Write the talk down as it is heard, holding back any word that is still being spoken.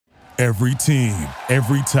Every team,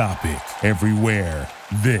 every topic, everywhere.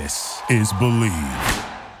 This is Believe.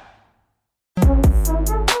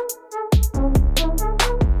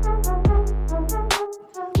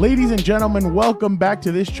 Ladies and gentlemen, welcome back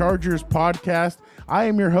to this Chargers podcast. I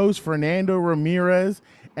am your host, Fernando Ramirez,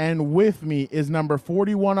 and with me is number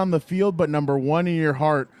 41 on the field, but number 1 in your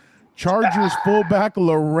heart, Chargers fullback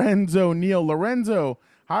Lorenzo Neal. Lorenzo,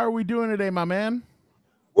 how are we doing today, my man?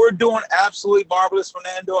 We're doing absolutely marvelous,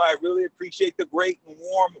 Fernando. I really appreciate the great and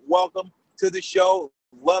warm welcome to the show.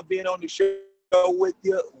 Love being on the show with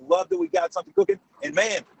you. Love that we got something cooking. And,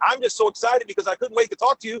 man, I'm just so excited because I couldn't wait to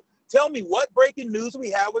talk to you. Tell me what breaking news we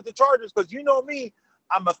have with the Chargers, because you know me.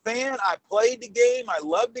 I'm a fan. I played the game. I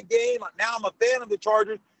love the game. Now I'm a fan of the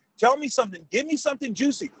Chargers. Tell me something. Give me something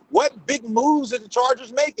juicy. What big moves are the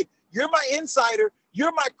Chargers making? You're my insider.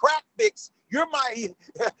 You're my crack fix. You're my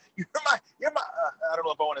I don't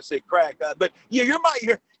know if I want to say crack, but yeah, you're my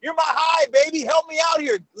high, baby. Help me out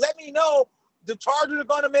here. Let me know the Chargers are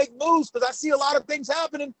going to make moves because I see a lot of things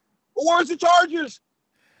happening. But where's the Chargers?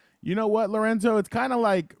 You know what, Lorenzo? It's kind of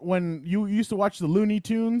like when you used to watch the Looney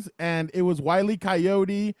Tunes and it was Wile E.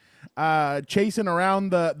 Coyote chasing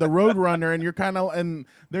around the Roadrunner, and you're kind of, and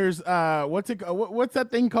there's what's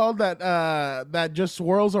that thing called that just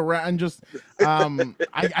swirls around and just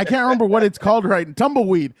I can't remember what it's called right.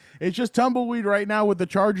 Tumbleweed. It's just tumbleweed right now with the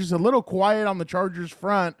Chargers. A little quiet on the Chargers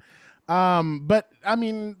front. But I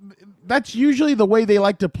mean, that's usually the way they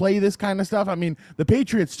like to play this kind of stuff. I mean, the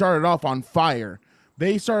Patriots started off on fire.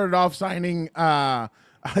 They started off signing, I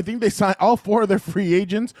think they signed all 4 of their free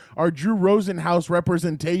agents are Drew Rosenhaus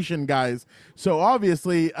representation guys. So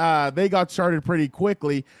obviously they got started pretty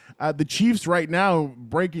quickly. The Chiefs right now,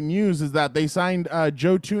 breaking news is that they signed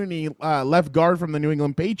Joe Thuney, left guard from the New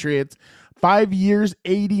England Patriots, 5 years,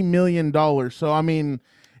 $80 million. So, I mean,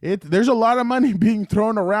 there's a lot of money being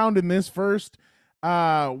thrown around in this first,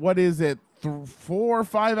 4 or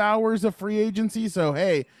 5 hours of free agency. So,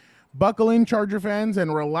 hey, buckle in, Charger fans,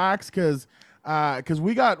 and relax because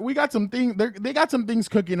we got some things. They got some things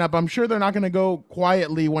cooking up. I'm sure they're not going to go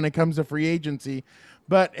quietly when it comes to free agency.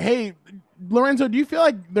 But hey, Lorenzo, do you feel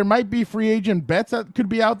like there might be free agent bets that could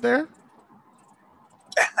be out there?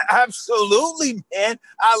 Absolutely, man.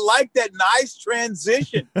 I like that nice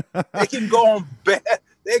transition. They can go on bet.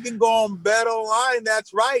 They can go on Bet Online.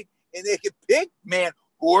 That's right, and they can pick, man.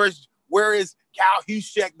 Where is Cal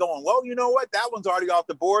Juszczyk going? Well, you know what? That one's already off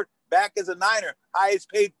the board. Back as a Niner, highest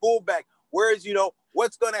paid fullback. Whereas,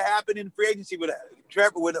 what's going to happen in free agency with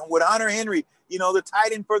Hunter Henry, the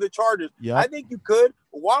tight end for the Chargers. Yep. I think you could.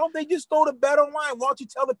 Why don't they just throw the Bet Online? Why don't you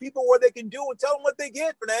tell the people what they can do and tell them what they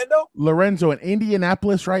get, Fernando? Lorenzo, in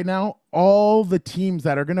Indianapolis right now, all the teams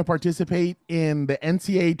that are going to participate in the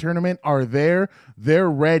NCAA tournament are there. They're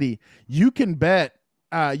ready. You can bet.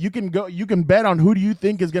 You can bet on who do you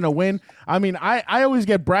think is going to win. I mean, I always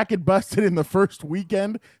get bracket busted in the first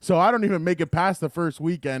weekend, so I don't even make it past the first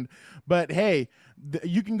weekend. But hey,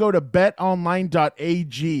 you can go to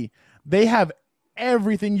betonline.ag. They have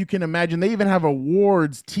everything you can imagine. They even have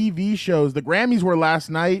awards, TV shows. The Grammys were last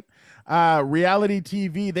night. Reality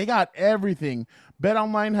TV. They got everything.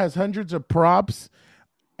 BetOnline has hundreds of props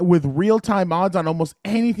with real-time odds on almost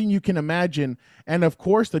anything you can imagine. And, of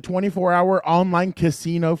course, the 24-hour online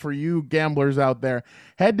casino for you gamblers out there.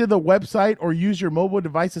 Head to the website or use your mobile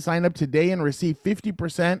device to sign up today and receive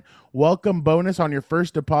 50% welcome bonus on your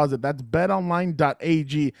first deposit. That's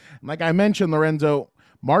betonline.ag. Like I mentioned, Lorenzo,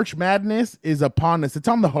 March Madness is upon us. It's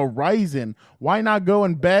on the horizon. Why not go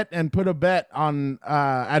and bet and put a bet on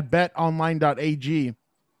at betonline.ag?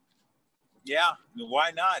 Yeah, why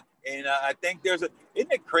not? And I think isn't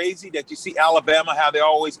it crazy that you see Alabama, how they're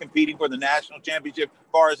always competing for the national championship as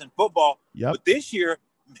far as in football. Yep. But this year,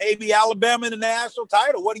 maybe Alabama in the national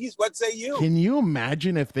title. What say you? Can you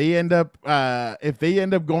imagine if they end up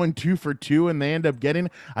going 2 for 2 and they end up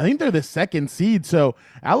getting, I think they're the 2nd seed. So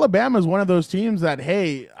Alabama is one of those teams that,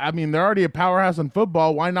 hey, I mean, they're already a powerhouse in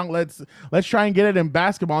football. Why not let's try and get it in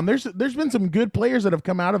basketball? And there's been some good players that have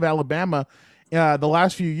come out of Alabama the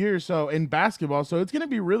last few years, so in basketball. So it's going to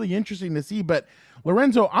be really interesting to see. But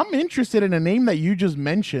Lorenzo, I'm interested in a name that you just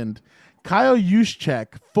mentioned, Kyle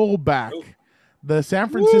Juszczyk, fullback, the San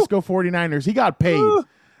Francisco 49ers. He got paid.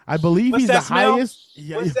 I believe he's the highest.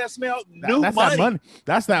 Yeah, what's that smell? That's money. That money.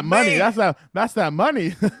 That's that money. That's that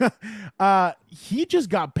money. He just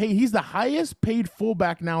got paid. He's the highest paid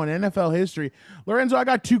fullback now in NFL history. Lorenzo, I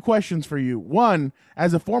got 2 questions for you. One,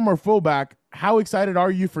 as a former fullback, how excited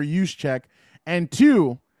are you for Juszczyk? And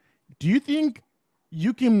 2, do you think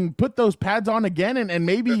you can put those pads on again and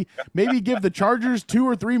maybe give the Chargers 2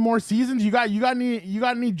 or 3 more seasons? You got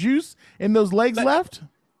any juice in those legs left?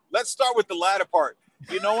 let's start with the latter part.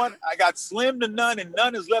 You know what? I got slim to none, and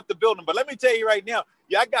none has left the building. But let me tell you right now,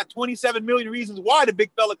 I got 27 million reasons why the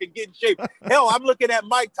big fella can get in shape. Hell, I'm looking at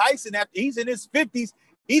Mike Tyson after he's in his 50s.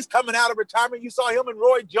 He's coming out of retirement. You saw him and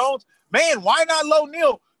Roy Jones. Man, why not Low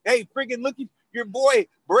Neal? Hey, freaking look at your boy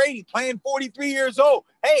Brady playing 43 years old.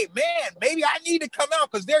 Hey, man, maybe I need to come out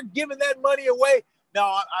because they're giving that money away. No,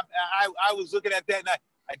 I was looking at that, and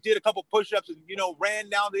I did a couple push-ups and, ran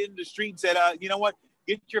down the end of the street and said, you know what?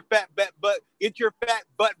 Get your fat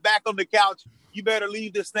butt back on the couch. You better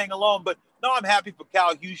leave this thing alone. But no, I'm happy for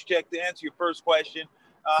Cal Juszczyk to answer your first question.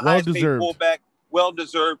 Highest paid fullback,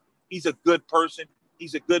 well-deserved. He's a good person.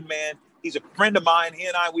 He's a good man. He's a friend of mine. He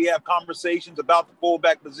and we have conversations about the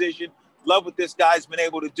fullback position. Love what this guy's been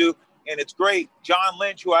able to do, and it's great. John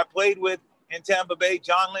Lynch, who I played with in Tampa Bay,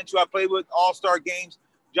 John Lynch, who I played with all-star games.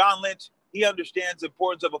 John Lynch, he understands the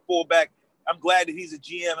importance of a fullback. I'm glad that he's a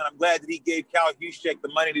GM, and I'm glad that he gave Cal Juszczyk the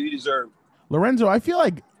money that he deserved. Lorenzo, I feel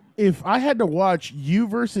like if I had to watch you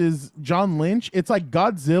versus John Lynch, it's like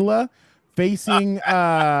Godzilla facing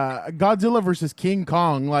Godzilla versus King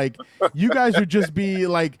Kong. Like, you guys would just be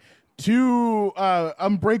like two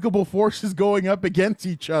unbreakable forces going up against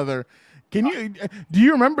each other. Do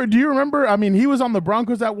you remember? I mean, he was on the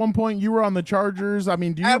Broncos at one point. You were on the Chargers. I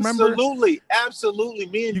mean, do you remember? Absolutely.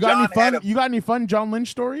 Me and you got John you got any fun John Lynch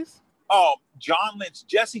stories? Oh, John Lynch,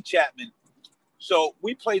 Jesse Chapman. So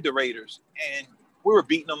we played the Raiders, and we were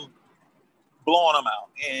beating them, blowing them out.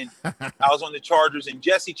 And I was on the Chargers, and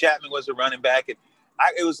Jesse Chapman was the running back. And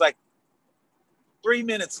it was like 3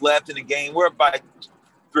 minutes left in the game. We're up by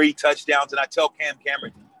 3 touchdowns, and I tell Cam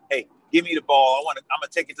Cameron, hey, give me the ball. I'm gonna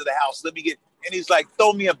take it to the house. Let me get. And he's like,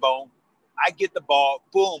 throw me a bone. I get the ball.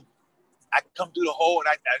 Boom. I come through the hole, and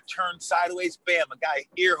I turn sideways. Bam, a guy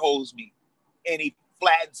ear holes me, and he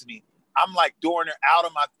flattens me. I'm like Dorner out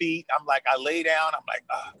of my feet. I'm like, I lay down. I'm like,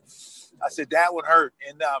 I said, that would hurt.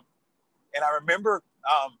 And I remember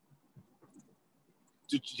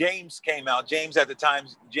James came out. James at the time,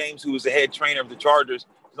 who was the head trainer of the Chargers,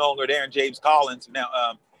 is no longer there, and James Collins now.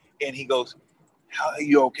 And he goes, are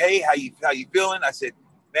you okay? How you feeling? I said,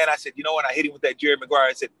 man, you know what? I hit him with that Jerry Maguire.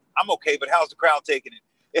 I said, I'm okay, but how's the crowd taking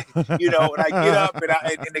it? And I get up,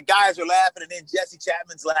 and the guys are laughing, and then Jesse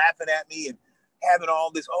Chapman's laughing at me and having all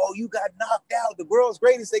this, oh, you got knocked out. The world's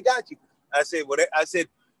greatest, they got you. I said,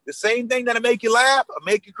 the same thing that'll make you laugh or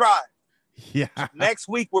make you cry. Yeah. Next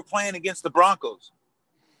week, we're playing against the Broncos.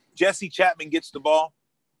 Jesse Chapman gets the ball,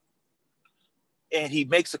 and he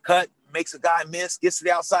makes a cut, makes a guy miss, gets to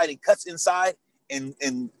the outside, he cuts inside, and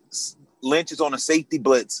Lynch is on a safety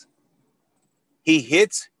blitz. He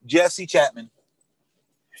hits Jesse Chapman.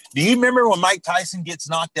 Do you remember when Mike Tyson gets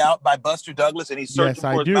knocked out by Buster Douglas and he's searching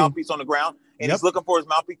for his mouthpiece on the ground and he's looking for his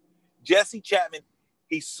mouthpiece? Jesse Chapman,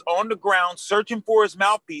 he's on the ground searching for his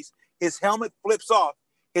mouthpiece. His helmet flips off.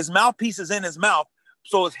 His mouthpiece is in his mouth,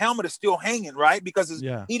 so his helmet is still hanging, right? Because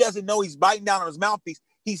he doesn't know he's biting down on his mouthpiece.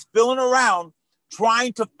 He's feeling around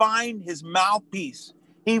trying to find his mouthpiece.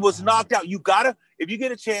 He was knocked out. You gotta, if you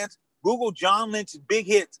get a chance, Google John Lynch's big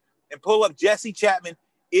hits and pull up Jesse Chapman.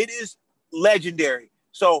 It is legendary.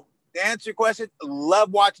 So to answer your question, I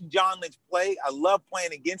love watching John Lynch play. I love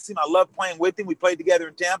playing against him. I love playing with him. We played together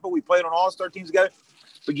in Tampa. We played on all-star teams together.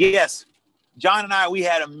 But yes, John and I, we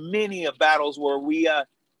had many of battles where we had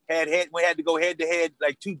to go head-to-head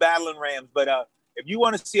like two battling rams. But if you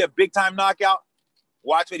want to see a big-time knockout,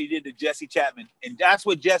 watch what he did to Jesse Chapman. And that's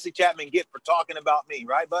what Jesse Chapman get for talking about me.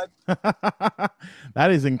 Right, bud?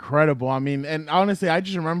 That is incredible. I mean, and honestly, I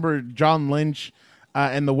just remember John Lynch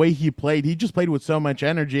and the way he played. He just played with so much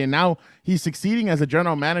energy. And now he's succeeding as a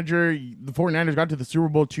general manager. The 49ers got to the Super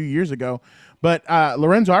Bowl 2 years ago. But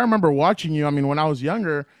Lorenzo, I remember watching you, I mean, when I was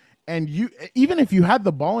younger, and you, even if you had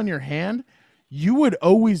the ball in your hand, you would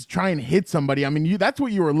always try and hit somebody. I mean, that's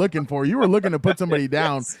what you were looking for. You were looking to put somebody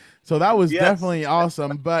down. Yes. So that was definitely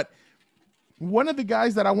awesome. But one of the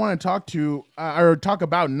guys that I want to talk to or talk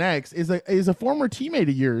about next is a former teammate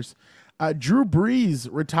of yours. Drew Brees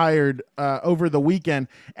retired over the weekend,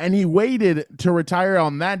 and he waited to retire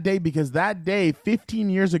on that day because that day, 15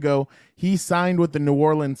 years ago, he signed with the New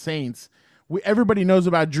Orleans Saints. Everybody knows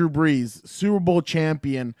about Drew Brees, Super Bowl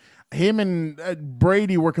champion. Him and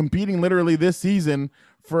Brady were competing literally this season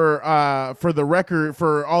for the record,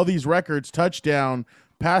 for all these records, touchdown,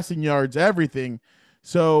 passing yards, everything.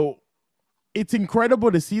 So it's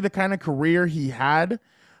incredible to see the kind of career he had.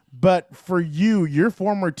 But for you, your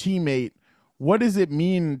former teammate, what does it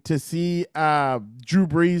mean to see Drew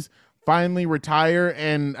Brees finally retire?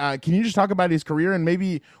 And can you just talk about his career and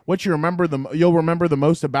maybe what you'll remember the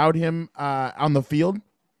most about him on the field?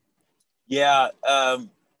 Yeah.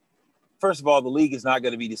 first of all, the league is not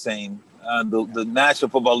going to be the same. The National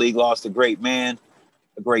Football League lost a great man,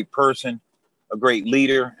 a great person, a great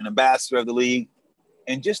leader, an ambassador of the league,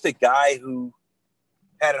 and just a guy who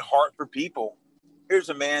had a heart for people. Here's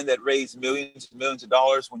a man that raised millions and millions of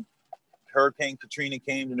dollars when Hurricane Katrina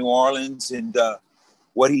came to New Orleans, and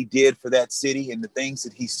what he did for that city and the things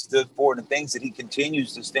that he stood for and the things that he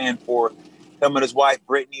continues to stand for. Him and his wife,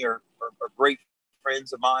 Brittany, are great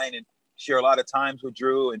friends of mine and share a lot of times with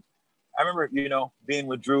Drew. And I remember, being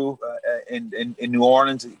with Drew in New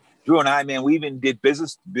Orleans. Drew and I, man, we even did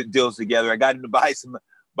business deals together. I got him to buy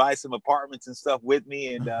some apartments and stuff with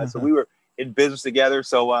me. And so we were in business together.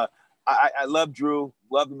 So I love Drew,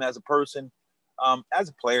 love him as a person. As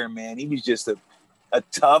a player, man, he was just a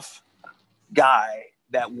tough guy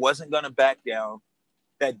that wasn't going to back down,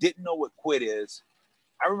 that didn't know what quit is.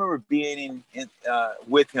 I remember being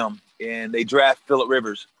with him, and they draft Phillip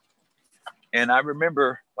Rivers. And I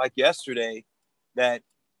remember, like yesterday, that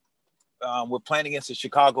we're playing against the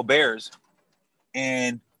Chicago Bears.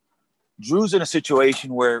 And Drew's in a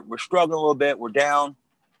situation where we're struggling a little bit. We're down.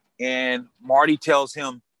 And Marty tells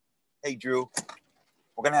him, hey, Drew,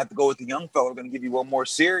 we're going to have to go with the young fella. We're going to give you one more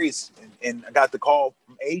series. And I got the call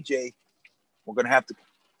from AJ. We're going to have to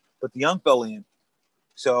put the young fella in.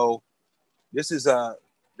 So this is tough.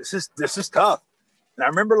 And I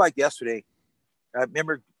remember, like yesterday, I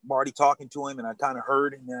remember Marty talking to him, and I kind of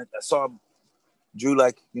heard, and I saw Drew,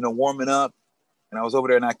 warming up. And I was over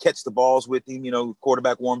there, and I catch the balls with him.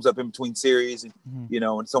 Quarterback warms up in between series, and,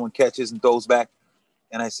 and someone catches and throws back.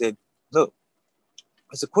 And I said, look,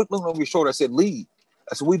 I said, quit looking over your shoulder. I said, lead.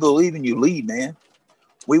 I said, we believe in you. Lead, man.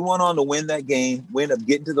 We went on to win that game. We ended up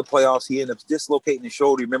getting to the playoffs. He ended up dislocating his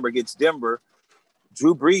shoulder. Remember, against Denver.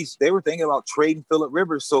 Drew Brees, they were thinking about trading Phillip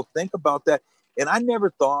Rivers. So think about that. And I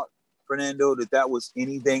never thought, Fernando, that was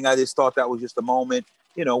anything. I just thought that was just a moment.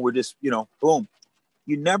 We're just, boom.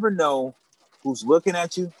 You never know who's looking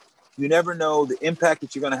at you. You never know the impact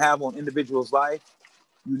that you're going to have on individuals' life.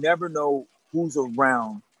 You never know who's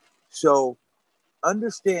around. So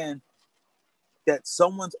understand that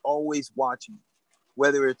someone's always watching,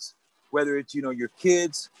 whether it's your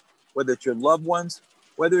kids, whether it's your loved ones,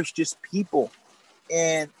 whether it's just people.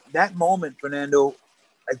 And that moment, Fernando,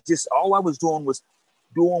 all I was doing was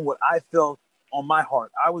doing what I felt on my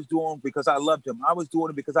heart. I was doing because I loved him. I was doing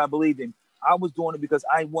it because I believed him. I was doing it because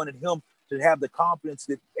I wanted him to have the confidence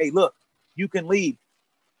that, hey, look, you can lead.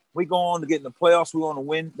 We go on to get in the playoffs. We're going to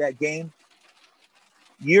win that game.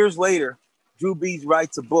 Years later, Drew Brees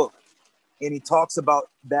writes a book, and he talks about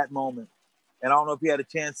that moment. And I don't know if you had a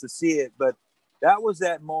chance to see it, but that was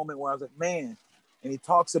that moment where I was like, man. And he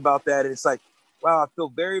talks about that, and it's like, wow, I feel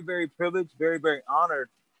very, very privileged, very, very honored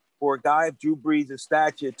for a guy of Drew Brees'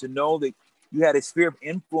 stature to know that you had a sphere of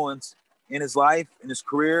influence in his life, in his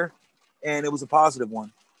career, and it was a positive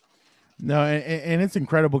one. No, and it's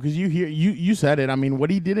incredible because you said it. I mean,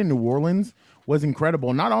 what he did in New Orleans was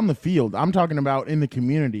incredible. Not on the field. I'm talking about in the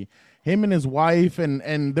community. Him and his wife,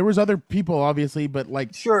 and there was other people, obviously, but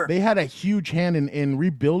sure, they had a huge hand in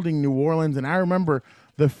rebuilding New Orleans. And I remember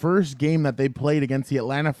the first game that they played against the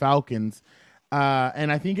Atlanta Falcons,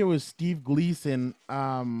 and I think it was Steve Gleason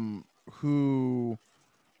who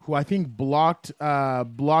I think blocked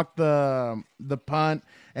the punt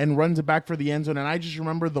and runs it back for the end zone. And I just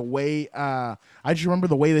remember the way the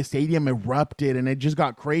stadium erupted, and it just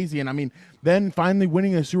got crazy. And I mean, then finally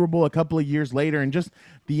winning the Super Bowl a couple of years later, and just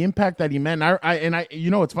the impact that he meant. I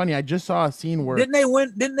it's funny. I just saw a scene where didn't they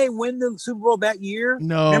win the Super Bowl that year?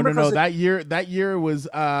 No. That year was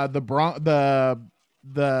that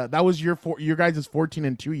was your guys'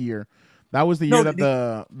 14-2 year. That was the year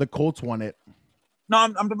that the Colts won it. No,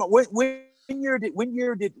 I'm talking about when year did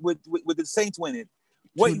with the Saints win it?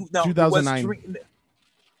 2009.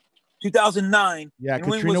 2009. Yeah,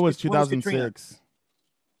 Katrina was 2006.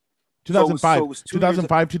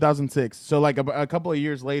 2005, 2006. So like a couple of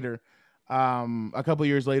years later,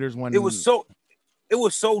 is when it was so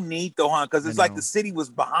neat though, huh? Because it's like the city was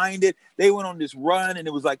behind it. They went on this run, and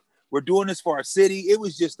it was like, we're doing this for our city. It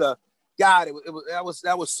was just that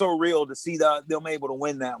was so real to see them able to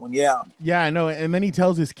win that one. Yeah, I know. And then he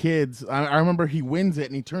tells his kids. I remember he wins it,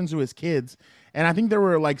 and he turns to his kids, and I think they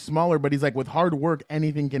were like smaller, but he's like, with hard work,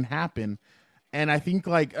 anything can happen. And I think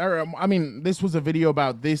this was a video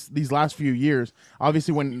about these last few years.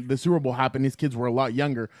 Obviously, when the Super Bowl happened, his kids were a lot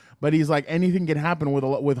younger. But he's like, anything can happen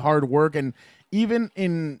with hard work, and even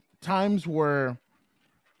in times where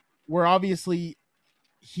obviously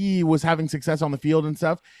he was having success on the field and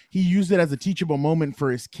stuff, he used it as a teachable moment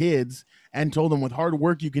for his kids and told them, with hard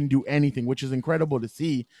work, you can do anything, which is incredible to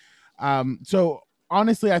see. So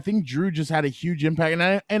honestly, I think Drew just had a huge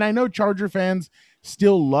impact, and I know Charger fans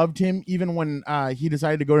still loved him even when he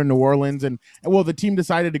decided to go to New Orleans, and well, the team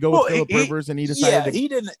decided to go with Phillip Rivers, and he decided to. He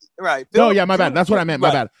didn't. Right. No, yeah, my bad. That's what I meant.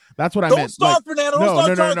 My bad. That's what I meant. Don't start, Fernando.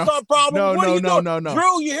 Don't start problems. No, what are you doing? No.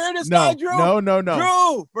 Drew, you hear this guy, Drew? No.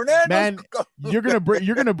 Drew, Fernando. Man, you're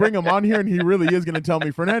gonna bring him on here, and he really is gonna tell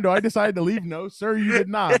me, Fernando, I decided to leave. No, sir, you did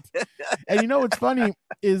not. And you know what's funny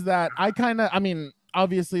is that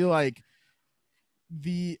obviously, like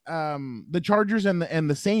the Chargers and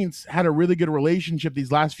the Saints had a really good relationship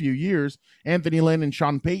these last few years, Anthony Lynn and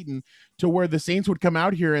Sean Payton, to where the Saints would come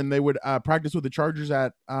out here and they would practice with the Chargers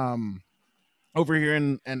at over here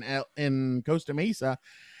in Costa Mesa,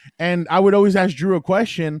 and I would always ask Drew a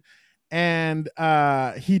question, and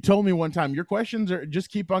he told me one time, your questions are just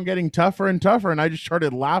keep on getting tougher and tougher, and I just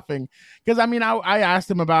started laughing because I asked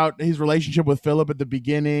him about his relationship with Philip at the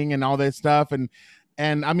beginning and all that stuff, and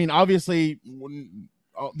I mean, obviously,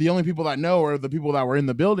 the only people that know are the people that were in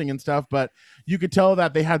the building and stuff, but you could tell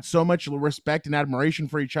that they had so much respect and admiration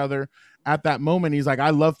for each other at that moment. He's like, I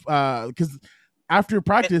love, because after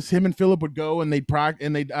practice, him and Philip would go and they'd practice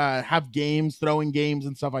and they'd have games, throwing games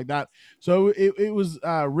and stuff like that. So it was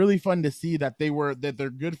really fun to see that they're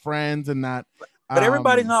good friends and that. But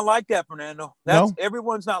everybody's not like that, Fernando.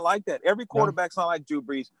 Everyone's not like that. Every quarterback's not like Drew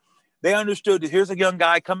Brees. They understood that here's a young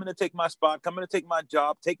guy coming to take my spot, coming to take my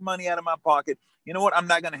job, take money out of my pocket. You know what? I'm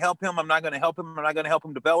not going to help him. I'm not going to help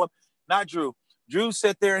him develop. Not Drew. Drew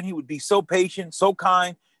sat there and he would be so patient, so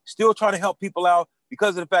kind, still trying to help people out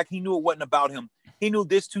because of the fact he knew it wasn't about him. He knew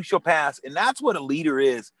this too shall pass. And that's what a leader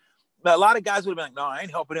is. Now, a lot of guys would have been like, no, I ain't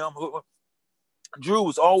helping him. Drew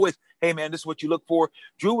was always, hey, man, this is what you look for.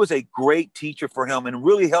 Drew was a great teacher for him and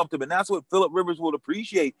really helped him. And that's what Philip Rivers would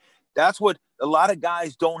appreciate. That's what a lot of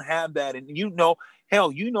guys don't have that. And Brett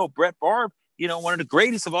Favre, one of the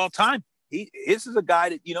greatest of all time. This is a guy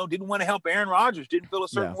that, didn't want to help Aaron Rodgers, didn't feel a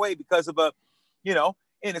certain way because of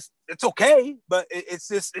and it's okay, but it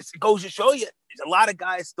goes to show you a lot of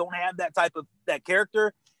guys don't have that type of that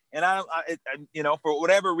character. And for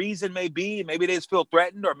whatever reason maybe they just feel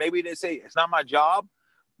threatened, or maybe they say it's not my job,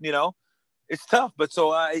 it's tough. But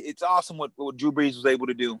so it's awesome what Drew Brees was able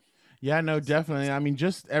to do. Yeah, no, definitely. I mean,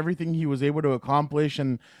 just everything he was able to accomplish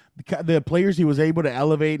and the players he was able to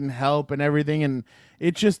elevate and help and everything. And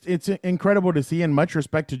it's incredible to see, and much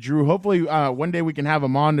respect to Drew. Hopefully one day we can have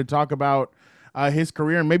him on to talk about his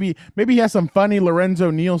career. And maybe he has some funny Lorenzo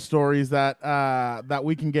Neal stories that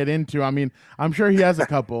we can get into. I mean, I'm sure he has a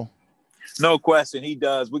couple. No question. He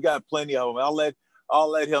does. We got plenty of them. I'll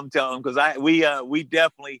let him tell them, because we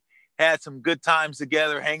definitely had some good times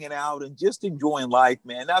together, hanging out and just enjoying life,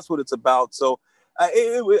 man. That's what it's about. So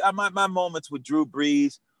my moments with Drew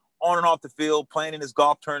Brees on and off the field, playing in his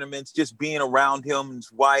golf tournaments, just being around him and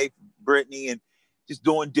his wife, Brittany, and just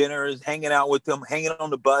doing dinners, hanging out with him, hanging on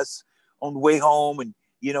the bus on the way home. And,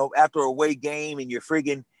 after a away game and you're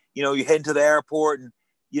friggin', you're heading to the airport and,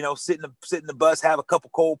 sit in the bus, have a couple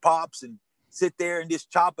cold pops and sit there and just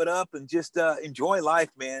chop it up and just enjoy life,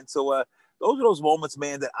 man. So, those are those moments,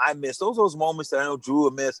 man, that I miss. Those are those moments that I know Drew will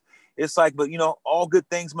miss. It's like, but, all good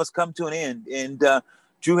things must come to an end. And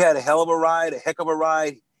Drew had a heck of a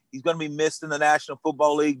ride. He's going to be missed in the National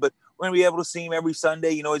Football League, but we're going to be able to see him every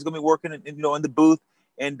Sunday. He's going to be working, in the booth.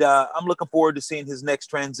 And I'm looking forward to seeing his next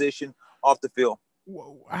transition off the field.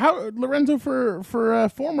 How, Lorenzo, for a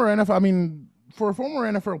former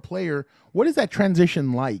NFL player, what is that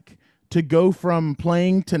transition like? To go from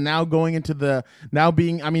playing to now going into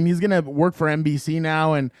he's going to work for NBC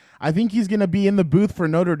now. And I think he's going to be in the booth for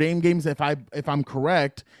Notre Dame games, if I'm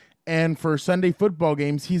correct. And for Sunday football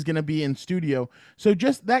games, he's going to be in studio. So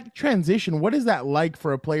just that transition, what is that like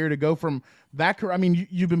for a player to go from that career? I mean,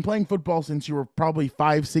 you've been playing football since you were probably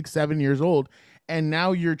 5, 6, 7 years old. And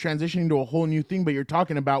now you're transitioning to a whole new thing, but you're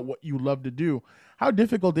talking about what you love to do. How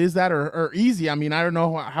difficult is that, or easy? I mean, I don't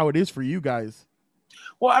know how it is for you guys.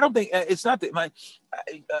 Well, I don't think it's not that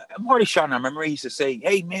Marty Schottenheimer, I remember he used to say,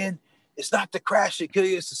 hey, man, it's not the crash that kills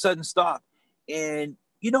you, it's the sudden stop. And,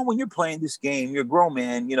 when you're playing this game, you're a grown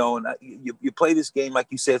man, and you play this game, like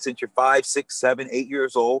you said, since you're 5, 6, 7, 8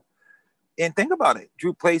 years old. And think about it.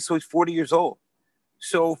 Drew plays so he's 40 years old.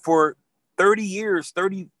 So for 30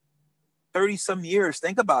 some years,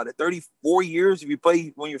 think about it, 34 years, if you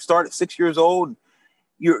play when you start at 6 years old,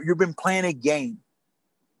 you've been playing a game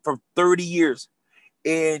for 30 years.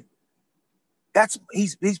 And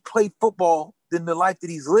he's played football in the life that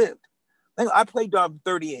he's lived. I played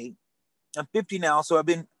 38. I'm 50 now, so I've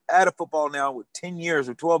been out of football now with 10 years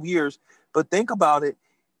or 12 years. But think about it.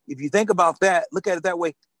 If you think about that, look at it that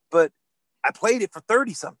way. But I played it for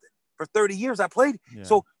 30 something. For 30 years, I played. Yeah.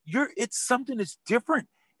 So it's something that's different.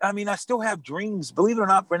 I mean, I still have dreams, believe it or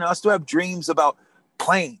not, Brendan, I still have dreams about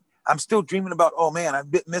playing. I'm still dreaming about, oh man, I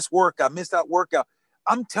missed work. I missed out workout.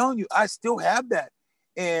 I'm telling you, I still have that.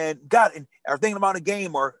 And God, and I'm thinking about a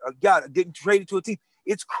game or God, getting traded to a team.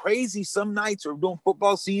 It's crazy. Some nights or during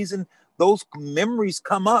football season, those memories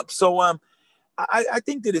come up. So I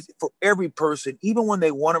think that it's for every person, even when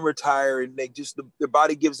they want to retire and they just their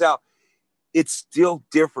body gives out, it's still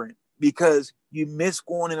different because you miss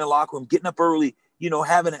going in the locker room, getting up early,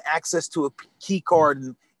 having access to a key card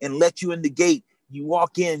and let you in the gate. You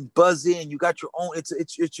walk in, buzz in, you got your own.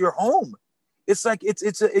 It's your home. It's like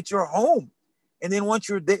it's your home. And then once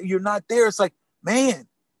you're there, you're not there. It's like, man,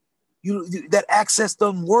 that access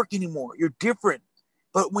doesn't work anymore. You're different.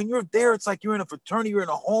 But when you're there, it's like you're in a fraternity, you're in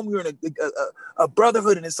a home, you're in a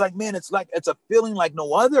brotherhood, and it's like, man, it's a feeling like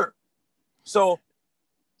no other. So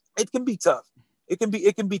it can be tough. It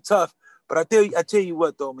can be tough. But I tell you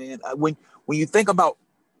what though, man, when you think about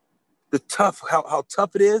how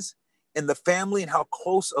tough it is, and the family and how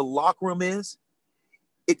close a locker room is,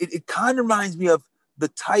 it kind of reminds me of the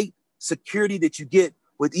tight security that you get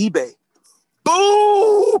with eBay.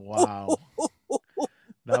 Boom! Wow.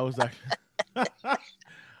 That was actually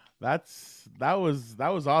that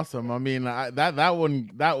was awesome. I mean,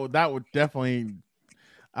 that would definitely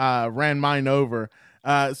ran mine over.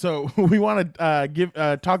 So we want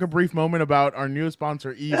to talk a brief moment about our newest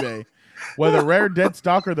sponsor, eBay. Whether rare, dead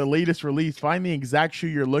stock, or the latest release, find the exact shoe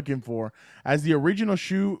you're looking for. As the original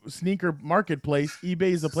sneaker marketplace,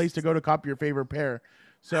 eBay is the place to go to copy your favorite pair.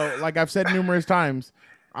 So, like I've said numerous times,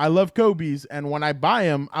 I love Kobe's, and when I buy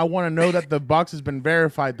them, I want to know that the box has been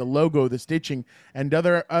verified, the logo, the stitching, and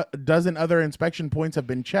dozen other inspection points have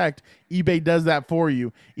been checked. eBay does that for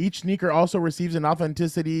you. Each sneaker also receives an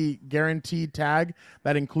authenticity guarantee tag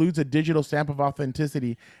that includes a digital stamp of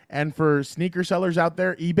authenticity. And for sneaker sellers out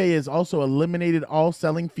there, eBay has also eliminated all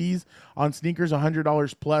selling fees on sneakers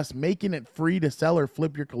 $100 plus, making it free to sell or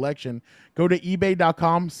flip your collection. Go to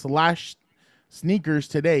ebay.com/sneakers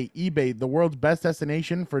today. eBay, the world's best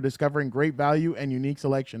destination for discovering great value and unique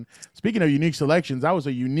selection. Speaking of unique selections, that was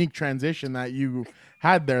a unique transition that you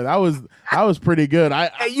had there. That was pretty good. I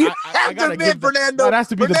gotta admit, Fernando, that has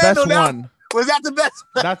to be the best one. Was that the best?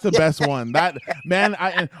 That's the best one. That, man,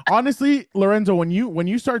 and honestly, Lorenzo, when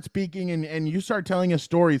you start speaking and you start telling us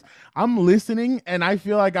stories, I'm listening and I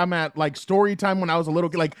feel like I'm at like story time when I was a little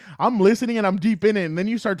kid. Like I'm listening and I'm deep in it, and then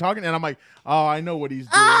you start talking and I'm like, oh, I know what he's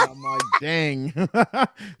doing. I'm like, dang.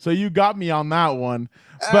 So you got me on that one.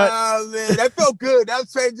 But man, that felt good. That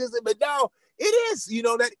was transition, but now it is,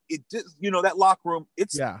 that locker room.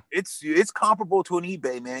 It's comparable to an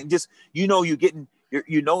eBay, man. Just you're getting.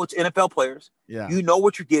 It's NFL players. Yeah. You know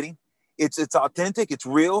what you're getting. It's authentic. It's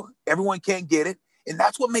real. Everyone can't get it. And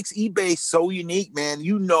that's what makes eBay so unique, man.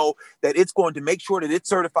 You know that it's going to make sure that it's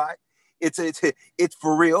certified. It's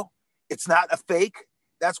for real. It's not a fake.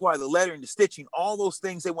 That's why the lettering, the stitching, all those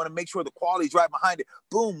things, they want to make sure the quality's right behind it.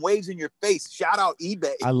 Boom, waves in your face. Shout out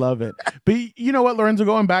eBay. I love it. But you know what, Lorenzo,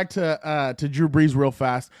 going back to Drew Brees real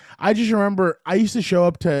fast, I just remember I used to show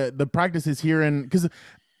up to the practices here, and because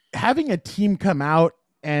having a team come out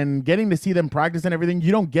and getting to see them practice and everything,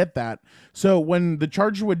 you don't get that. So when the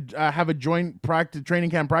Chargers would have a joint training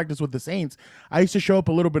camp practice with the Saints, I used to show up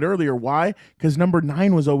a little bit earlier. Why? Because number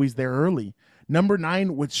 9 was always there early. Number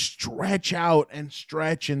 9 would stretch out and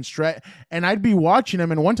stretch, and I'd be watching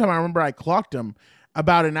him. And one time I remember I clocked him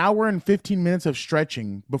about an hour and 15 minutes of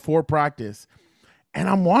stretching before practice. And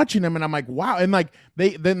I'm watching him and I'm like, wow. And like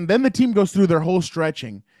then the team goes through their whole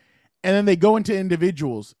stretching. And then they go into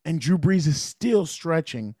individuals, and Drew Brees is still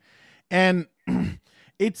stretching. And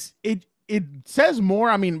it says more.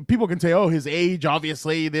 I mean, people can say, oh, his age,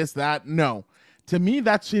 obviously, this, that. No. To me,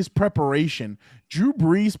 that's his preparation. Drew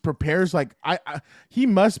Brees prepares like he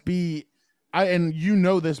must be, and you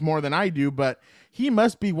know this more than I do, but he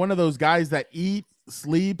must be one of those guys that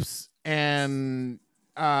sleeps, and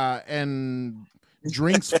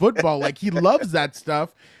drinks football. Like he loves that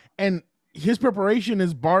stuff. And his preparation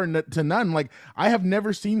is bar to none. Like I have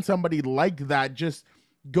never seen somebody like that just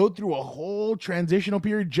go through a whole transitional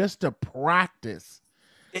period just to practice.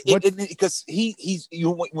 Because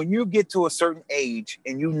when you get to a certain age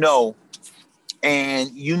and hey,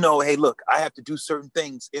 look, I have to do certain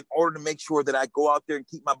things in order to make sure that I go out there and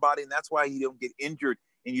keep my body. And that's why he don't get injured.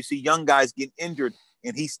 And you see young guys get injured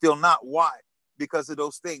and he's still not. Why? Because of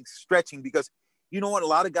those things, stretching. Because you know what? A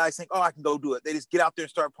lot of guys think, oh, I can go do it. They just get out there and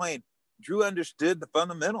start playing. Drew understood the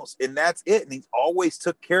fundamentals, and that's it. And he always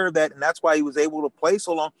took care of that, and that's why he was able to play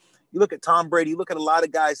so long. You look at Tom Brady, you look at a lot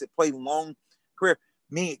of guys that play long career.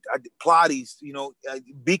 Pilates,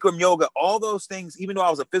 Bikram yoga, all those things. Even though I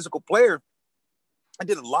was a physical player, I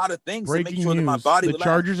did a lot of things to make sure that my body the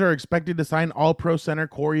Chargers are expected to sign All-Pro center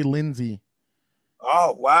Corey Lindsey.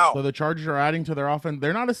 Oh, wow. So the Chargers are adding to their offense.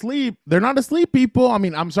 They're not asleep. They're not asleep, people. I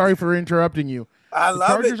mean, I'm sorry for interrupting you. The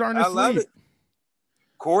Chargers aren't asleep. I love it.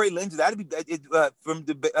 Corey Lindsey, that'd be from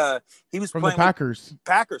the he was from playing the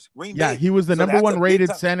Packers. Green Bay. Yeah, he was the number one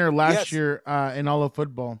rated center last year in all of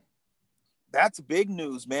football. That's big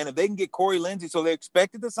news, man. If they can get Corey Lindsey, so they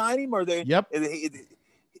expected to sign him, or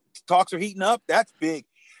talks are heating up. That's big,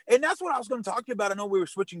 and that's what I was going to talk to you about. I know we were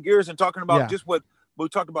switching gears and talking about just what we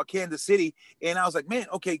talked about Kansas City, and I was like, man,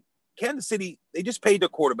 okay, Kansas City, they just paid their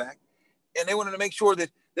quarterback, and they wanted to make sure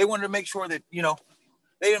that they didn't make sure that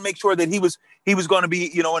he was going to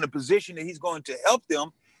be in a position that he's going to help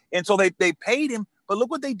them, and so they paid him. But look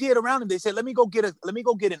what they did around him. They said, let me go get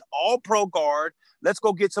an all-pro guard. Let's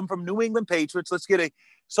go get some from New England Patriots. Let's get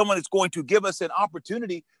someone that's going to give us an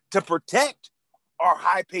opportunity to protect our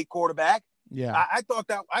high-paid quarterback. Yeah, I thought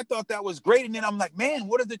that was great. And then I'm like, man,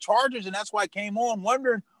 what are the Chargers? And that's why I came on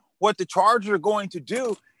wondering what the Chargers are going to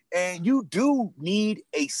do. And you do need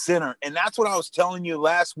a center. And that's what I was telling you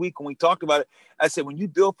last week when we talked about it. I said, when you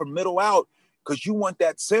build from middle out, because you want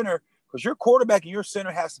that center, because your quarterback and your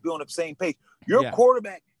center has to be on the same page. Your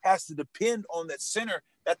quarterback has to depend on that center,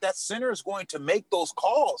 that center is going to make those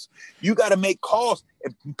calls. You got to make calls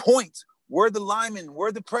and points, where the lineman,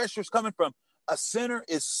 where the pressure is coming from. A center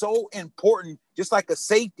is so important, just like a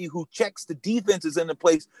safety who checks the defenses into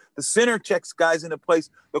place. The center checks guys into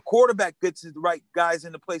place. The quarterback gets the right guys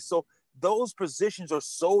into place. So those positions are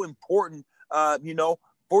so important,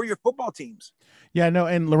 for your football teams. Yeah, no,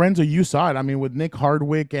 and Lorenzo, you saw it. I mean, with Nick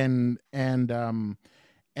Hardwick and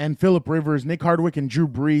Phillip Rivers, Nick Hardwick and Drew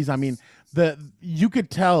Brees. I mean, you could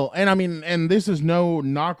tell, and I mean, and this is no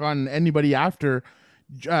knock on anybody after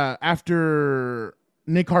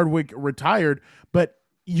Nick Hardwick retired, but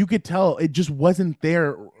you could tell it just wasn't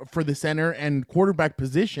there for the center and quarterback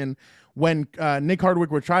position when Nick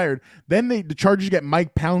Hardwick retired. Then the Chargers get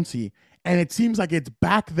Mike Pouncey, and it seems like it's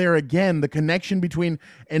back there again, the connection between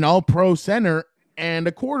an all-pro center and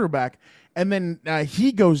a quarterback. And then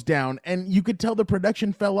he goes down, and you could tell the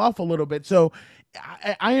production fell off a little bit. So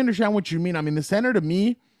I understand what you mean. I mean, the center to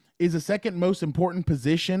me is the second most important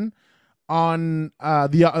position on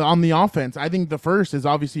the offense. I think the first is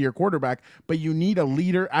obviously your quarterback, but you need a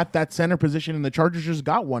leader at that center position, and the Chargers just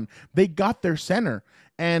got one. They got their center,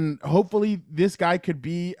 and hopefully this guy could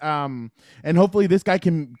be and hopefully this guy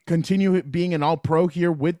can continue being an all-pro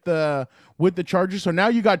here with the Chargers. So now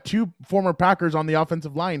you got two former Packers on the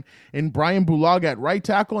offensive line, and Brian Bulaga at right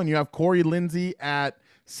tackle, and you have Corey Lindsey at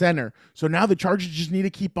center. So now the Chargers just need to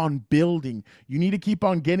keep on building. You need to keep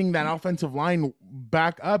on getting that offensive line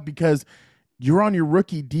back up, because you're on your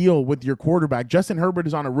rookie deal with your quarterback. Justin Herbert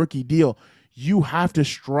is on a rookie deal. You have to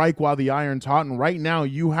strike while the iron's hot, and right now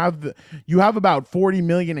you have about $40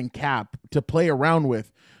 million in cap to play around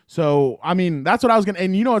with. So I mean, that's what I was gonna.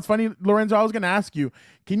 And it's funny, Lorenzo, I was gonna ask you,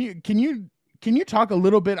 can you talk a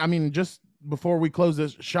little bit? I mean, just before we close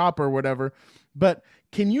this shop or whatever, but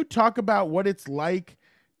can you talk about what it's like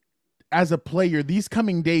as a player these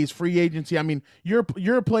coming days, free agency? I mean,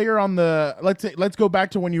 you're a player on the, let's go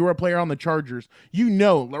back to when you were a player on the Chargers.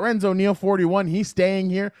 Lorenzo Neal, 41, he's staying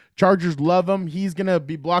here. Chargers love him. He's going to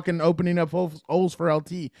be opening up holes for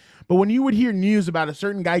LT. But when you would hear news about a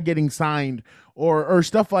certain guy getting signed or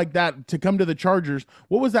stuff like that to come to the Chargers,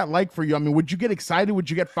 what was that like for you? I mean, would you get excited? Would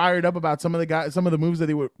you get fired up about some of the moves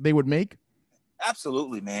that they would make?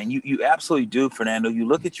 Absolutely, man. You absolutely do, Fernando. You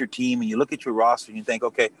look at your team and you look at your roster and you think,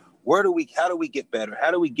 okay, how do we get better?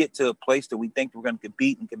 How do we get to a place that we think we're going to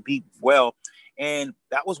compete well? And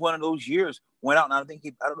that was one of those years. Went out, and I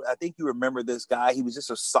think you remember this guy. He was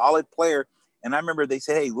just a solid player. And I remember they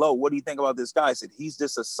said, "Hey, Lo, what do you think about this guy?" I said, "He's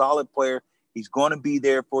just a solid player. He's going to be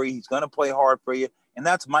there for you. He's going to play hard for you." And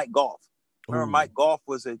that's Mike Goff. Remember, Mike Goff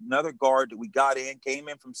was another guard that we got came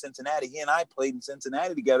in from Cincinnati. He and I played in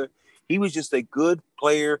Cincinnati together. He was just a good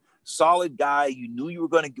player, solid guy. You knew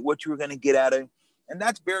what you were going to get out of him. And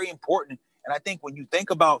that's very important. And I think when you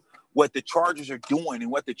think about what the Chargers are doing and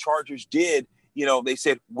what the Chargers did, they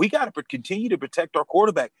said, we got to continue to protect our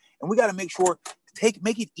quarterback, and we got to make sure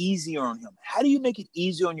make it easier on him. How do you make it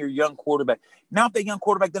easier on your young quarterback? Now, if that young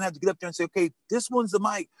quarterback doesn't have to get up there and say, okay, this one's the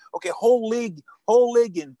mic. Okay, whole leg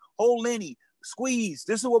and whole Lenny, squeeze.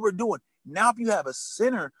 This is what we're doing. Now, if you have a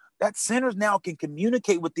center, that center now can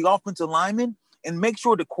communicate with the offensive lineman and make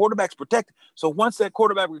sure the quarterback's protected. So once that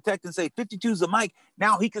quarterback protected and say 52 is the mic,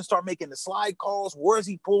 now he can start making the slide calls. Where is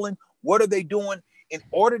he pulling? What are they doing in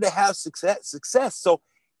order to have success? So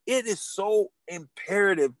it is so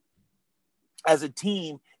imperative as a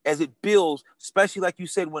team, as it builds, especially like you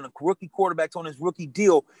said, when a rookie quarterback's on his rookie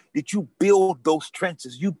deal, that you build those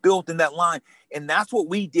trenches, you build in that line. And that's what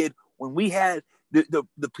we did when we had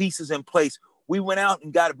the pieces in place. We went out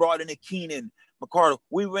and brought in a Keenan McCardle.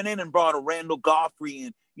 We went in and brought a Randall Goffrey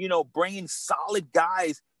and, bringing solid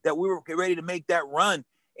guys that we were ready to make that run,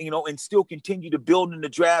 and still continue to build in the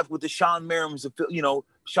draft with the Sean Merrims,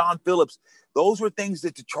 Sean Phillips. Those were things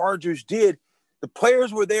that the Chargers did. The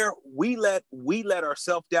players were there. We let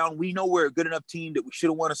ourselves down. We know we're a good enough team that we should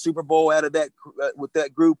have won a Super Bowl out of that with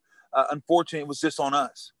that group. Unfortunately, it was just on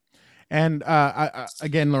us. And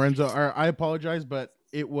again, Lorenzo, I apologize, but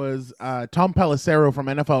it was Tom Pelissero from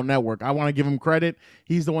NFL Network. I want to give him credit.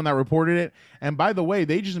 He's the one that reported it. And by the way,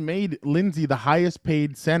 they just made Lindsey the highest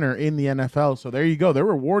paid center in the NFL. So there you go. They're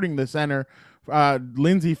rewarding the center,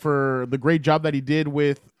 Lindsey, for the great job that he did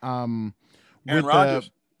with the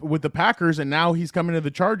Packers, and now he's coming to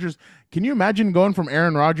the Chargers. Can you imagine going from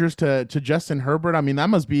Aaron Rodgers to Justin Herbert? I mean, that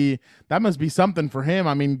must be something for him.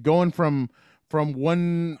 I mean, going from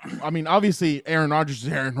one. I mean, obviously Aaron Rodgers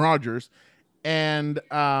is Aaron Rodgers. And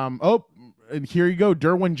here you go,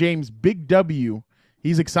 Derwin James, big W.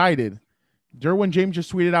 He's excited. Derwin James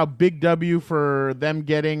just tweeted out big W for them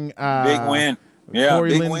getting big win. Yeah,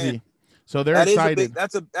 Corey big Lindsey. Win. So they're excited.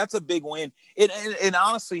 That's a big win. And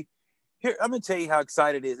honestly, here I'm gonna tell you how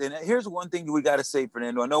excited it is. And here's one thing that we got to say,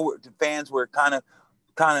 Fernando. I know the fans were kind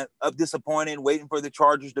of disappointed, waiting for the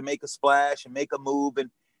Chargers to make a splash and make a move.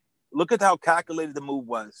 And look at how calculated the move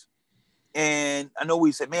was. And I know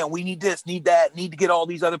we said, man, we need this, need that, need to get all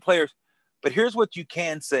these other players. But here's what you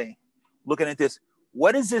can say, looking at this.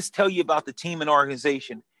 What does this tell you about the team and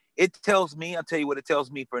organization? It tells me, I'll tell you what it tells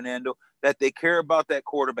me, Fernando, that they care about that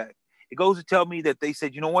quarterback. It goes to tell me that they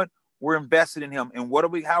said, you know what? We're invested in him. And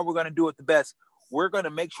how we're going to do it the best? We're going to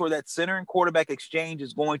make sure that center and quarterback exchange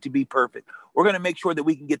is going to be perfect. We're going to make sure that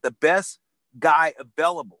we can get the best guy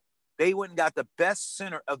available. They went and got the best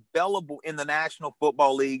center available in the National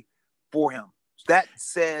Football League for him. That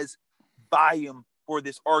says volume for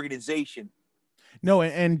this organization. No,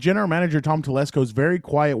 and general manager Tom Telesco is very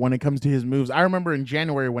quiet when it comes to his moves. I remember in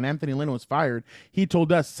January when Anthony Lynn was fired, he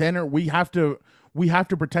told us, center, we have to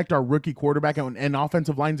protect our rookie quarterback, and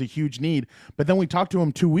offensive line's a huge need. But then we talked to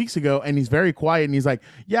him 2 weeks ago, and he's very quiet, and he's like,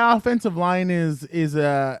 yeah, offensive line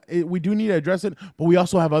we do need to address it, but we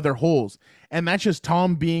also have other holes. And that's just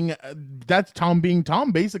Tom being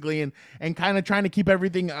Tom, basically, and kind of trying to keep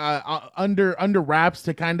everything under wraps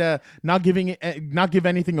to kind of not give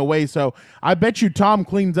anything away. So I bet you Tom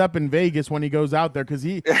cleans up in Vegas when he goes out there, because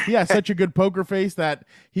he has such a good poker face that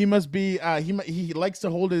he must be he likes to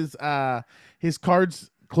hold his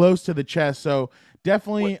cards close to the chest. So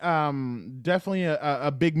definitely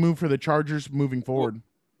a big move for the Chargers moving forward.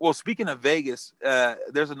 Well, speaking of Vegas,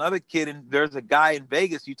 there's a guy in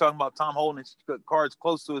Vegas. You talking about Tom holding his cards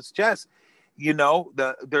close to his chest?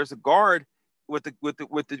 There's a guard with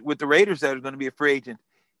the Raiders that are going to be a free agent.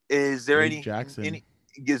 Is there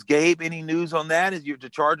is Gabe any news on that? Is the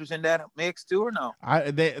Chargers in that mix too, or no?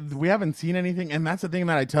 We haven't seen anything, and that's the thing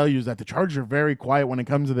that I tell you is that the Chargers are very quiet when it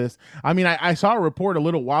comes to this. I mean, I saw a report a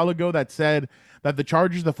little while ago that said that the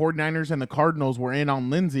Chargers, the 49ers, and the Cardinals were in on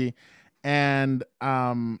Lindsey. And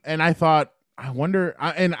I thought, I wonder,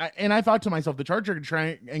 I thought to myself, the Chargers are going to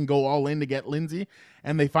try and go all in to get Lindsey,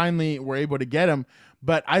 and they finally were able to get him.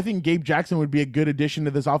 But I think Gabe Jackson would be a good addition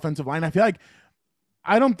to this offensive line.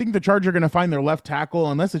 I don't think the Chargers are going to find their left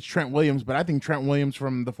tackle unless it's Trent Williams, but I think Trent Williams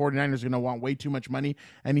from the 49ers is going to want way too much money,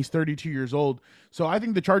 and he's 32 years old. So I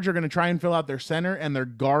think the Chargers are going to try and fill out their center and their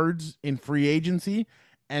guards in free agency,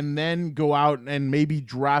 and then go out and maybe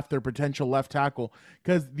draft their potential left tackle,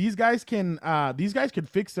 because these guys could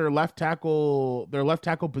fix their left tackle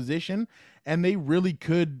position, and they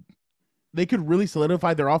could really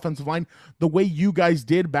solidify their offensive line the way you guys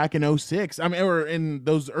did back in 2006. I mean, or in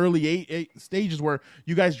those early eight stages where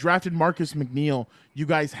you guys drafted Marcus McNeil, you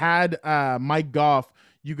guys had Mike Goff,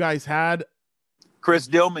 you guys had Chris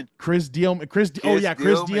Dillman. Chris Dillman.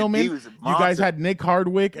 He was a monster. You guys had Nick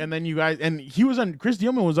Hardwick, and then Chris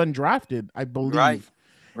Dillman was undrafted, I believe.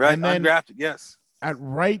 Right. And then undrafted, yes. At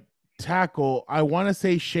right tackle, I want to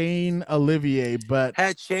say Shane Olivier, but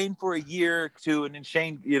had Shane for a year or two, and then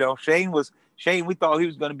Shane, we thought he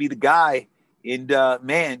was going to be the guy, and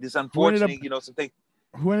this unfortunate, something.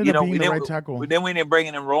 Who ended up being the right tackle? Then we ended up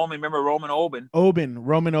bringing in Roman. Remember Roman Oben?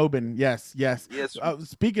 Roman Oben. Yes.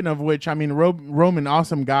 Speaking of which, I mean, Roman,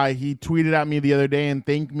 awesome guy. He tweeted at me the other day and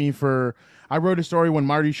thanked me for. I wrote a story when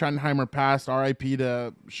Marty Schottenheimer passed. R.I.P.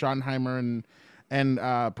 to Schottenheimer,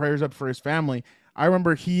 and prayers up for his family. I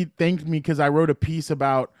remember he thanked me because I wrote a piece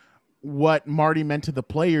about what Marty meant to the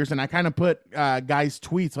players, and I kind of put guys'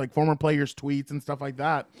 tweets, like former players' tweets and stuff like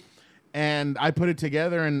that. And I put it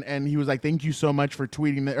together, and he was like, "Thank you so much for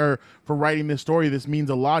tweeting or for writing this story. This means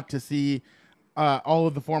a lot to see all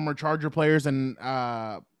of the former Charger players and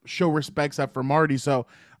show respects up for Marty." So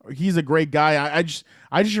he's a great guy. I just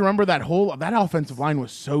remember that offensive line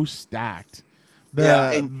was so stacked.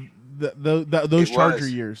 Those Charger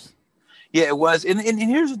years. Yeah, it was. And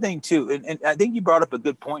here's the thing too. And I think you brought up a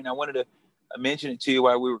good point. And I wanted to mention it to you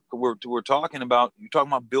while we're talking about, you're talking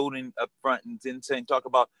about building up front and then saying, talk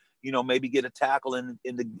about, maybe get a tackle in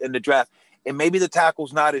the draft. And maybe the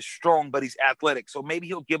tackle's not as strong, but he's athletic. So maybe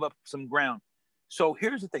he'll give up some ground. So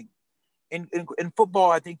here's the thing. In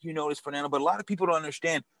football, I think you know this, Fernando, but a lot of people don't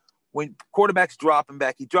understand when quarterbacks dropping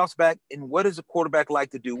back, he drops back. And what does a quarterback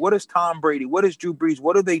like to do? What is Tom Brady? What is Drew Brees?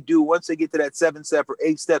 What do they do once they get to that 7 step or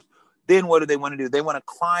 8 steps? Then what do they want to do? They want to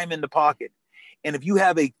climb in the pocket. And if you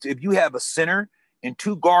have a center and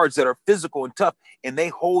 2 guards that are physical and tough and they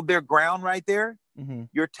hold their ground right there,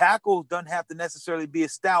 your tackle doesn't have to necessarily be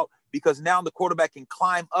as stout because now the quarterback can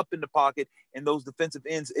climb up in the pocket and those defensive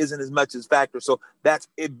ends isn't as much as factor. So that's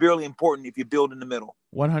really important if you build in the middle.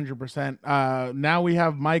 100%. Now we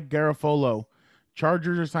have Mike Garafolo.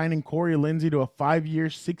 Chargers are signing Corey Lindsey to a 5-year,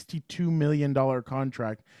 $62 million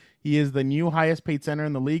contract. He is the new highest paid center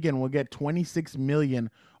in the league and will get $26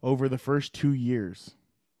 million over the first 2 years.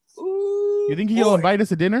 Ooh, you think he'll invite us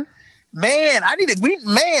to dinner? Man,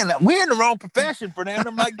 we're in the wrong profession,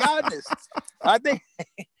 Fernando. My goodness. I think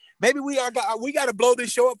maybe we got to blow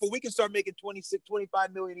this show up, but we can start making 26,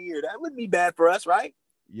 25 million a year. That wouldn't be bad for us, right?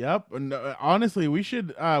 Yep. And honestly, we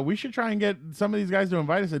should try and get some of these guys to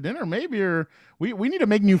invite us to dinner, maybe, or we need to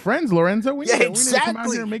make new friends, Lorenzo. We need to come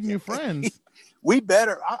out here and make new friends. We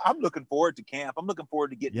better. I'm looking forward to camp. I'm looking forward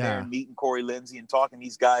to getting there and meeting Corey Lindsey and talking to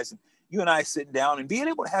these guys, and you and I sitting down and being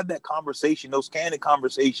able to have that conversation, those candid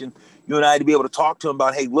conversations, you and I to be able to talk to them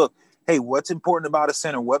about, hey, what's important about a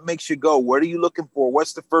center? What makes you go? What are you looking for?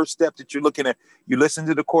 What's the first step that you're looking at? You listen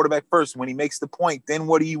to the quarterback first. When he makes the point, then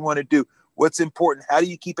what do you want to do? What's important? How do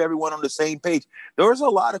you keep everyone on the same page? There's a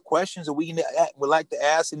lot of questions that we would like to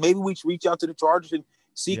ask, and maybe we should reach out to the Chargers and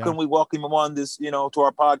see can we welcome them on this, to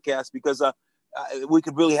our podcast, because we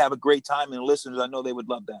could really have a great time, and listeners, I know they would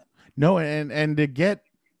love that. No, and to get,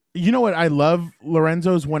 what I love,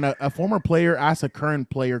 Lorenzo, is when a former player asks a current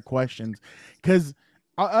player questions, because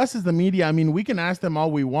us as the media, I mean, we can ask them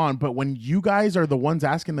all we want, but when you guys are the ones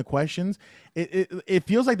asking the questions, it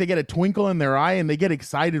feels like they get a twinkle in their eye and they get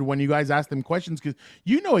excited when you guys ask them questions, because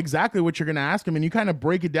you know exactly what you're going to ask them, and you kind of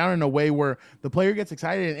break it down in a way where the player gets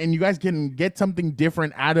excited and you guys can get something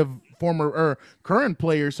different out of former or current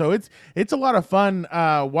players. So it's a lot of fun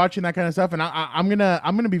watching that kind of stuff, and I'm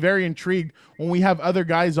gonna be very intrigued when we have other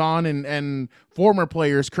guys on and former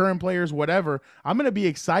players, current players, whatever. I'm gonna be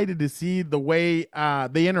excited to see the way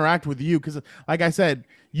they interact with you, because like I said,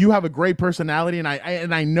 you have a great personality, and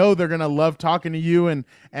I know they're gonna love talking to you, and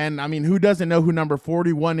I mean, who doesn't know who number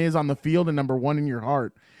 41 is on the field and number 1 in your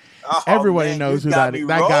heart? Everybody knows who that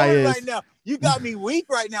guy is. Right now. You got me weak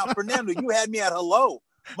right now, Fernando. You had me at hello.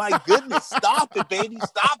 My goodness, stop it, baby.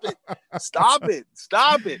 Stop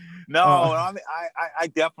it. No, I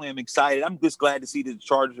definitely am excited. I'm just glad to see that the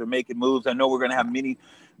Chargers are making moves. I know we're going to have many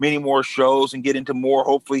more shows and get into more,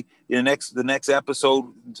 hopefully in the next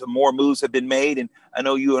episode. Some more moves have been made. And I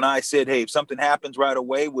know you and I said, hey, if something happens right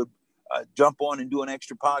away, we'll jump on and do an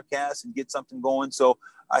extra podcast and get something going. So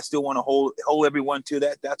I still want to hold everyone to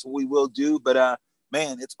that. That's what we will do. But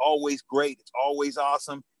man, it's always great. It's always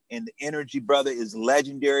awesome. And the energy, brother, is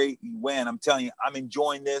legendary. You win. I'm telling you, I'm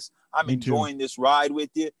enjoying this. I'm enjoying this ride with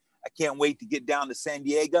you. I can't wait to get down to San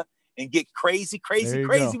Diego and get crazy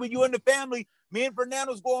with you and the family. Me and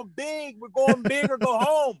Fernando's going big. We're going big or go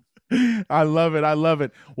home. I love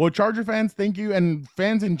it. Well, Charger fans, thank you. And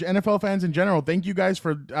fans and NFL fans in general, thank you guys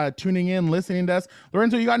for tuning in, listening to us.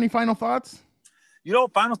 Lorenzo, you got any final thoughts?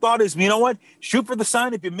 Final thought is, you know what? Shoot for the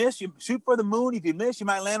sun. If you miss, you shoot for the moon. If you miss, you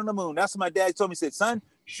might land on the moon. That's what my dad told me. He said, son,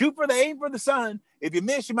 aim for the sun. If you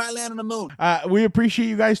miss, you might land on the moon. We appreciate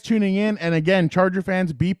you guys tuning in. And again, Charger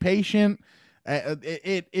fans, be patient.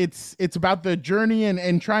 It's about the journey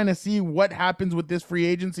and trying to see what happens with this free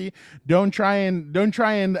agency. Don't try and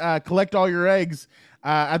collect all your eggs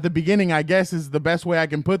at the beginning, I guess, is the best way I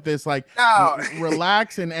can put this. Like,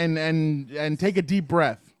 relax and take a deep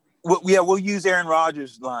breath. We'll use Aaron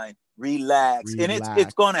Rodgers' line. Relax. And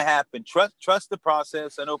it's going to happen. Trust the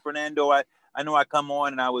process. I know, Fernando, I know I come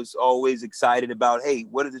on and I was always excited about, hey,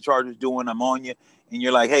 what are the Chargers doing? I'm on you. And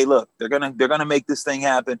you're like, hey, look, they're gonna make this thing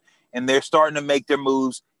happen. And they're starting to make their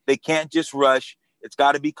moves. They can't just rush. It's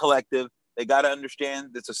got to be collective. They got to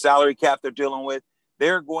understand it's a salary cap they're dealing with.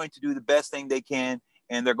 They're going to do the best thing they can,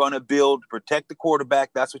 and they're going to protect the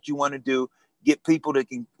quarterback. That's what you want to do. Get people that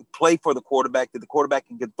can play for the quarterback, that the quarterback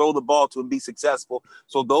can throw the ball to and be successful.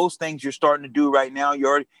 So those things you're starting to do right now.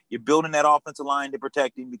 You're building that offensive line to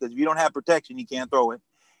protect him, because if you don't have protection, you can't throw it.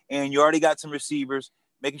 And you already got some receivers,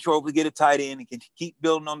 making sure we get a tight end and can keep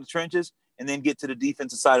building on the trenches and then get to the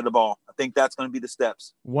defensive side of the ball. I think that's going to be the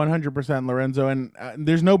steps. 100%, Lorenzo. And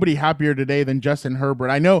there's nobody happier today than Justin Herbert.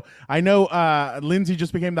 I know Lindsey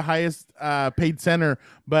just became the highest paid center,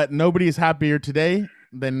 but nobody is happier today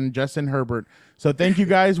than Justin Herbert. So thank you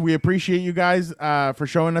guys. We appreciate you guys for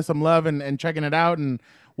showing us some love and checking it out. And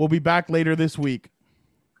we'll be back later this week.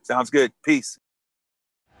 Sounds good. Peace.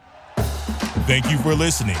 Thank you for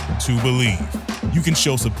listening to Believe. You can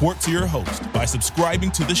show support to your host by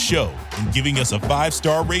subscribing to the show and giving us a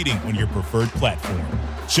 5-star rating on your preferred platform.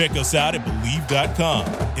 Check us out at Believe.com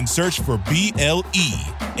and search for BLEAV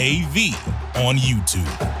on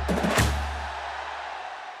YouTube.